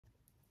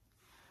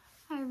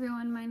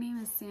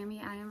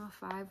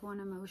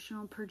5-1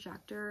 emotional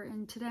projector,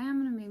 and today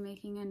I'm going to be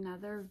making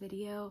another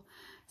video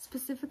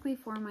specifically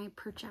for my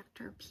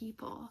projector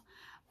people.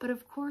 But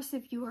of course,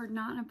 if you are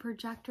not a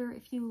projector,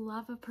 if you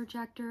love a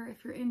projector,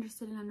 if you're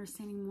interested in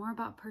understanding more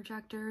about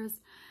projectors,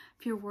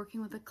 if you're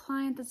working with a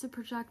client that's a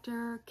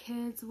projector,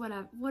 kids,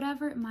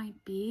 whatever it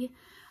might be,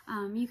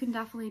 you can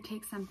definitely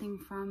take something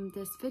from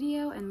this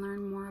video and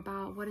learn more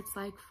about what it's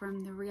like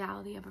from the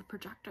reality of a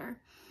projector.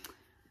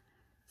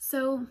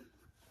 So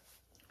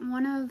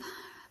one of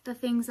the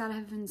things that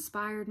have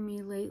inspired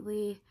me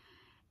lately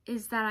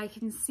is that I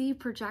can see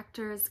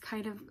projectors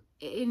kind of,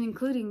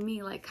 including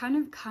me, like kind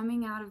of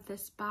coming out of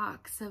this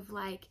box of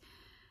like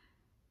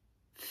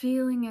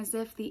feeling as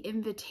if the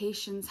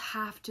invitations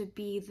have to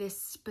be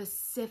this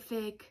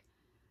specific,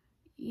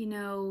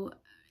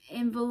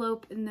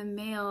 envelope in the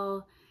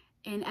mail,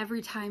 and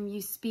every time you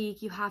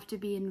speak, you have to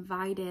be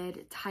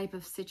invited type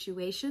of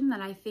situation that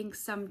I think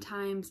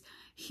sometimes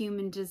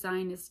human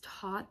design is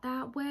taught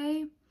that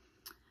way.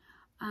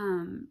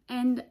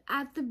 And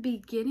at the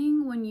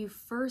beginning, when you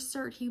first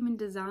start human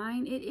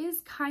design, it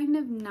is kind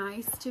of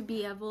nice to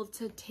be able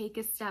to take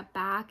a step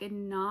back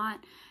and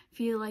not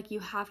feel like you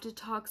have to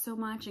talk so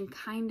much and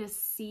kind of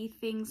see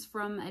things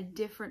from a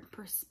different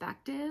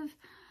perspective.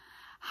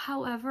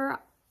 However,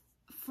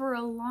 for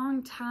a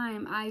long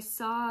time, I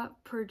saw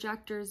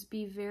projectors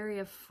be very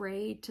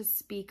afraid to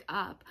speak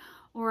up,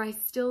 or I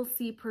still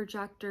see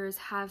projectors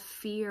have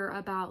fear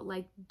about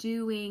like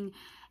doing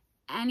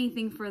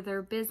anything for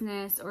their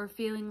business, or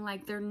feeling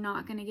like they're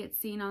not going to get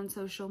seen on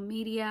social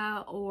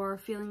media, or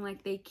feeling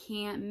like they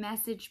can't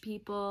message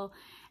people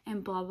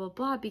and blah blah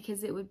blah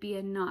because it would be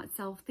a not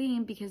self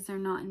theme because they're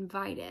not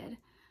invited.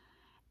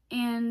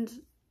 And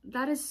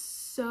that is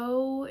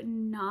so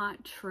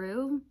not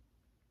true.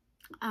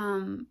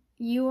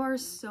 You are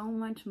so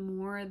much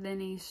more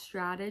than a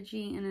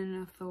strategy and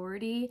an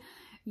authority.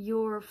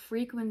 Your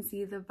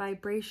frequency, the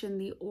vibration,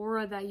 the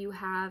aura that you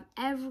have,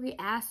 every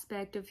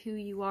aspect of who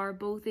you are,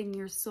 both in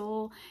your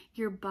soul,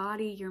 your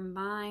body, your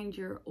mind,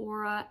 your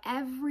aura,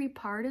 every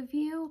part of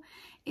you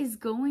is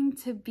going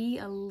to be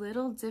a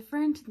little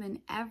different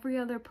than every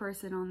other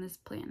person on this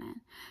planet.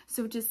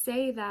 So to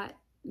say that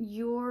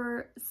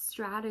your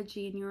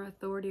strategy and your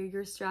authority, or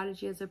your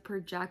strategy as a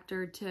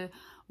projector to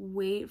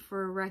wait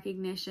for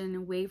recognition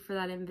and wait for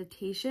that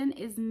invitation,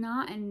 is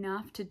not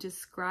enough to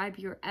describe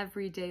your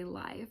everyday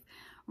life,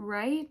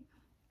 right?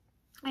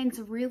 And it's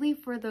really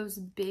for those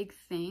big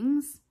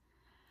things.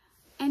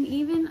 And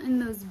even in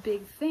those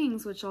big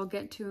things, which I'll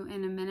get to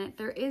in a minute,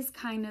 there is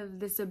kind of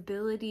this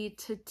ability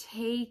to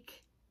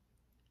take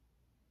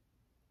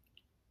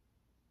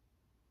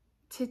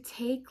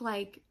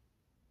like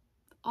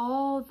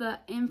all the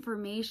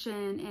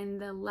information and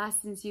the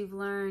lessons you've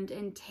learned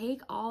and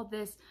take all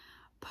this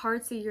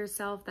parts of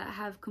yourself that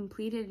have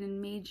completed and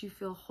made you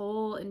feel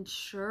whole and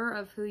sure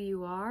of who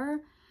you are,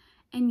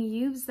 and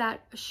use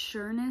that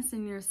sureness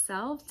in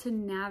yourself to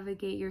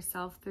navigate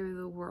yourself through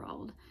the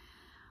world.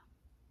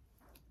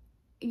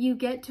 You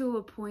get to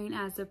a point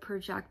as a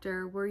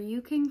projector where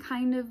you can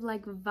kind of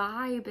like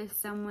vibe if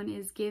someone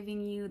is giving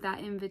you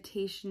that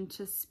invitation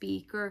to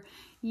speak, or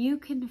you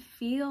can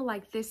feel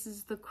like this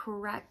is the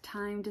correct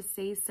time to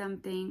say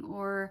something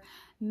or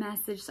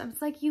message. So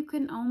it's like you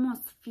can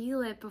almost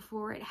feel it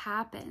before it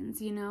happens,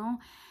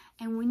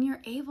 And when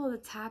you're able to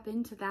tap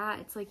into that,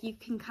 it's like you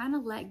can kind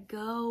of let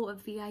go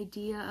of the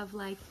idea of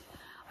like,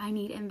 I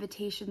need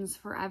invitations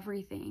for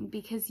everything,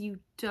 because you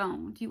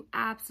don't. You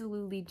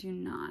absolutely do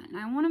not. And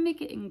I want to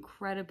make it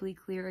incredibly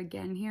clear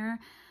again here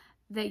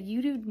that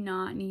you do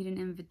not need an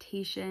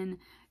invitation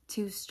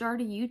to start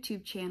a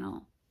YouTube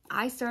channel.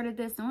 I started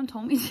this, no one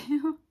told me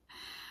to.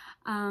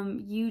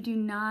 You do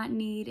not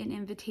need an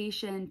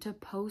invitation to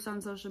post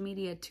on social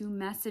media, to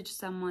message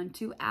someone,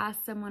 to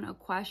ask someone a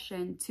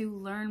question, to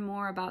learn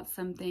more about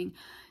something,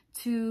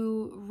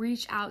 to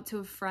reach out to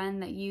a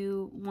friend that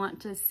you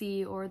want to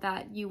see or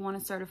that you want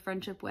to start a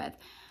friendship with.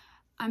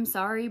 I'm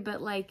sorry,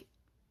 but like,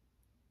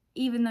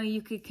 even though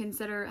you could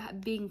consider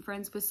being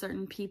friends with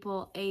certain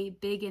people a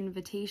big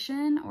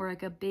invitation or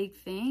like a big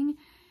thing,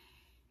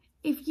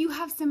 if you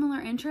have similar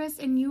interests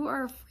and you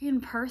are a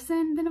freaking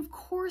person, then of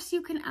course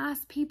you can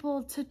ask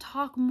people to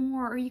talk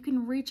more, or you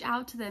can reach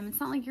out to them.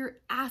 It's not like you're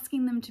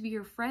asking them to be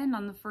your friend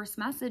on the first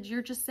message.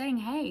 You're just saying,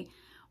 hey,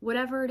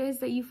 whatever it is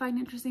that you find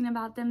interesting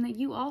about them that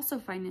you also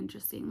find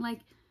interesting. Like,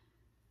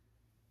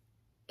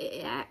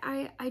 it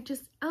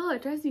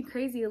drives me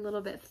crazy a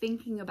little bit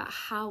thinking about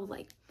how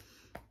like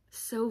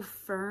so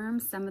firm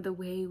some of the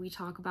way we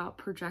talk about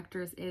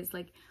projectors is,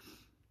 like,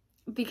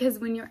 because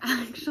when you're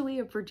actually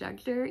a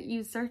projector,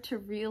 you start to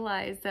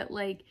realize that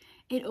like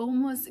it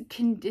almost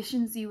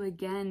conditions you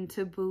again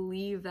to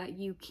believe that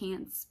you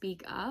can't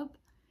speak up,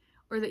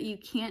 or that you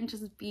can't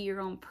just be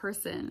your own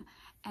person.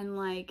 And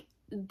like,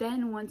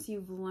 then once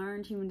you've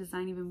learned human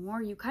design even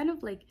more, you kind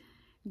of like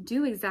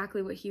do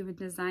exactly what human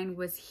design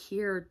was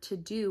here to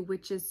do,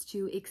 which is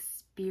to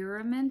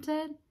experiment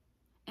it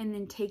and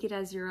then take it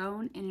as your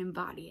own and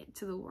embody it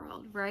to the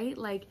world, right?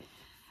 Like,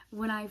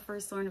 when I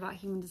first learned about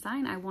human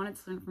design, I wanted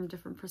to learn from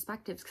different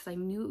perspectives because I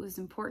knew it was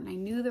important. I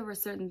knew there were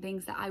certain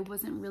things that I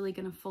wasn't really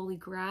going to fully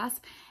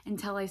grasp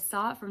until I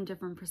saw it from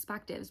different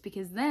perspectives,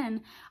 because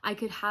then I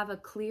could have a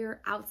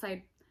clear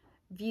outside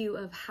view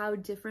of how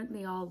different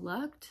they all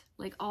looked,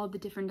 like all the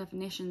different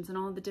definitions and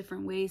all the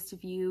different ways to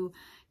view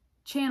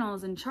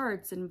channels and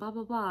charts and blah,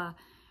 blah, blah.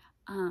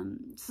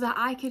 So that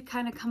I could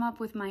kind of come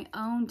up with my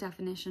own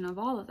definition of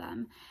all of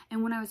them.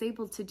 And when I was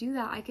able to do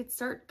that, I could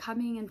start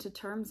coming into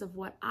terms of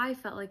what I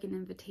felt like an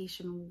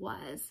invitation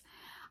was.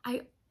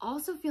 I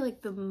also feel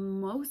like the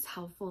most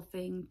helpful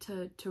thing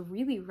to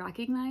really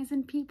recognize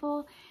in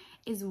people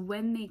is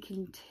when they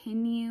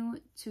continue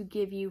to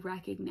give you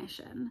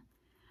recognition.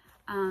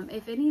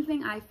 If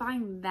anything, I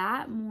find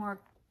that more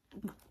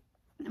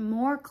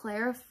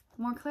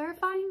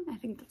clarifying, I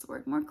think that's the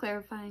word, more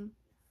clarifying,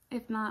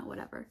 if not,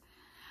 whatever,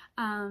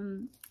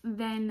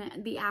 than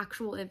the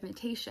actual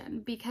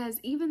invitation. Because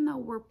even though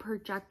we're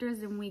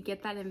projectors and we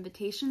get that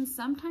invitation,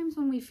 sometimes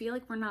when we feel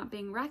like we're not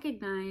being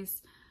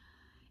recognized,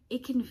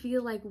 it can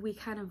feel like we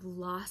kind of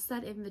lost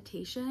that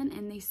invitation.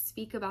 And they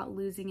speak about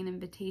losing an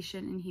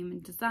invitation in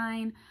human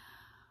design,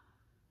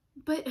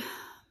 but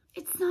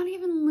it's not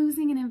even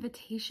losing an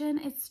invitation.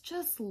 It's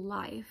just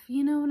life.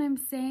 You know what I'm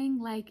saying?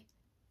 Like,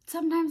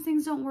 sometimes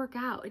things don't work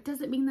out. It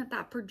doesn't mean that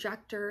that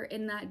projector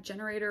in that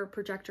generator or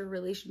projector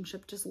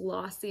relationship just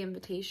lost the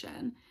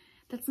invitation.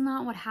 That's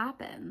not what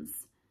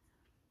happens.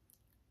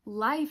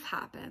 Life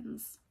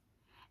happens.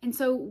 And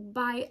so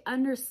by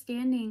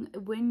understanding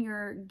when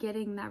you're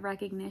getting that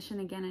recognition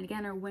again and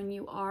again, or when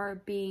you are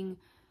being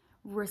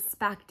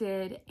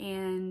respected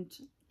and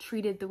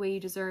treated the way you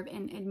deserve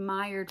and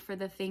admired for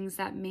the things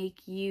that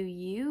make you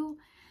you,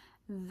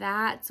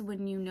 that's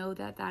when you know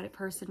that that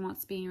person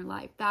wants to be in your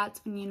life. That's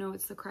when you know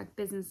it's the correct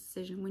business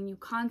decision, when you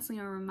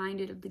constantly are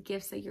reminded of the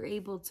gifts that you're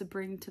able to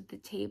bring to the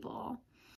table.